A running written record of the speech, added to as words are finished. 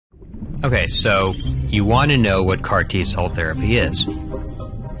Okay, so you want to know what CAR T-cell therapy is.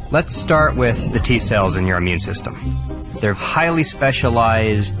 Let's start with the T-cells in your immune system. They're highly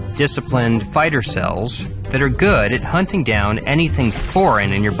specialized, disciplined fighter cells that are good at hunting down anything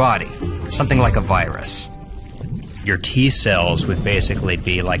foreign in your body, something like a virus. Your T-cells would basically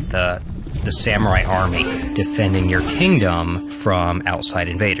be like the samurai army defending your kingdom from outside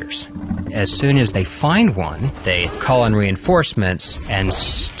invaders. As soon as they find one, they call in reinforcements and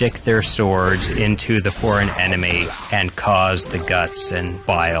stick their swords into the foreign enemy and cause the guts and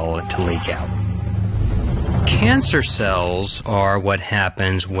bile to leak out. Cancer cells are what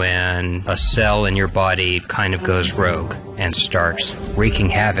happens when a cell in your body kind of goes rogue and starts wreaking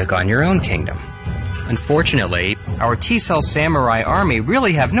havoc on your own kingdom. Unfortunately, our T-cell samurai army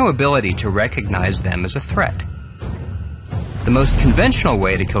really have no ability to recognize them as a threat. The most conventional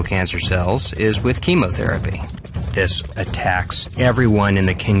way to kill cancer cells is with chemotherapy. This attacks everyone in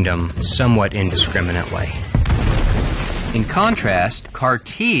the kingdom somewhat indiscriminately. In contrast, CAR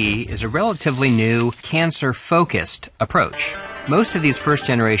T is a relatively new, cancer-focused approach. Most of these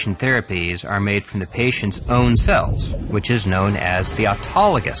first-generation therapies are made from the patient's own cells, which is known as the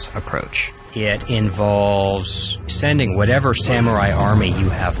autologous approach. It involves sending whatever samurai army you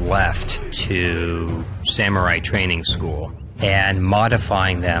have left to samurai training school and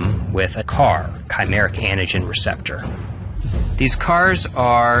modifying them with a CAR, chimeric antigen receptor. These CARs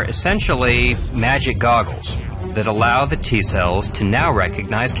are essentially magic goggles that allow the T-cells to now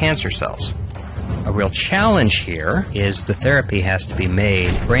recognize cancer cells. A real challenge here is the therapy has to be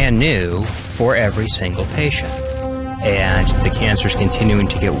made brand new for every single patient. And the cancer's continuing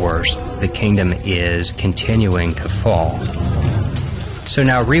to get worse. The kingdom is continuing to fall. So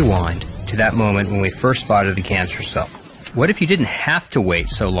now rewind to that moment when we first spotted the cancer cell. What if you didn't have to wait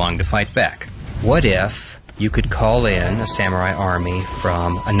so long to fight back? What if you could call in a samurai army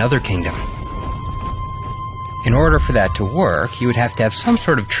from another kingdom? In order for that to work, you would have to have some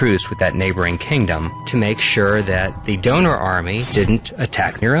sort of truce with that neighboring kingdom to make sure that the donor army didn't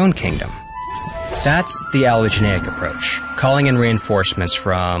attack your own kingdom. That's the allogeneic approach, calling in reinforcements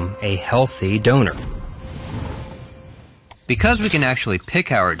from a healthy donor. Because we can actually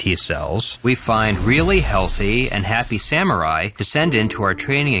pick our T-cells, we find really healthy and happy samurai to send into our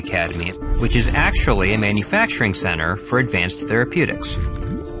training academy, which is actually a manufacturing center for advanced therapeutics.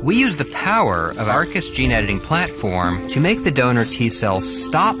 We use the power of our ARCUS gene editing platform to make the donor T-cells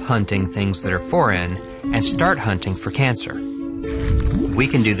stop hunting things that are foreign and start hunting for cancer. We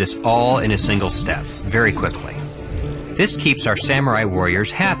can do this all in a single step, very quickly. This keeps our samurai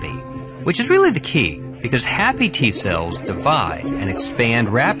warriors happy, which is really the key, because happy T-cells divide and expand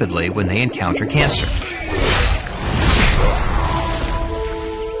rapidly when they encounter cancer.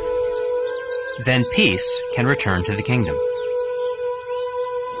 Then peace can return to the kingdom.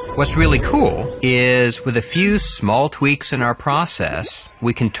 What's really cool is with a few small tweaks in our process,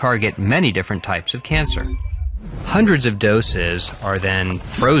 we can target many different types of cancer. Hundreds of doses are then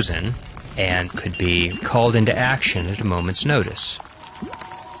frozen and could be called into action at a moment's notice.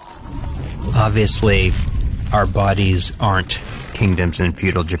 Obviously, our bodies aren't kingdoms in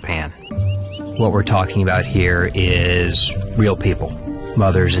feudal Japan. What we're talking about here is real people,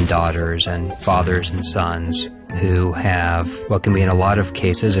 mothers and daughters and fathers and sons who have what can be in a lot of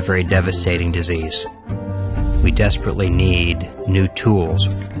cases a very devastating disease. We desperately need new tools.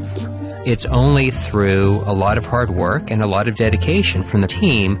 It's only through a lot of hard work and a lot of dedication from the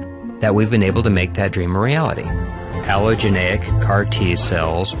team that we've been able to make that dream a reality. Allogeneic CAR T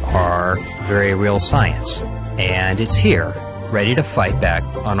cells are very real science, and it's here, ready to fight back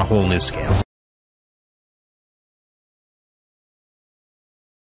on a whole new scale.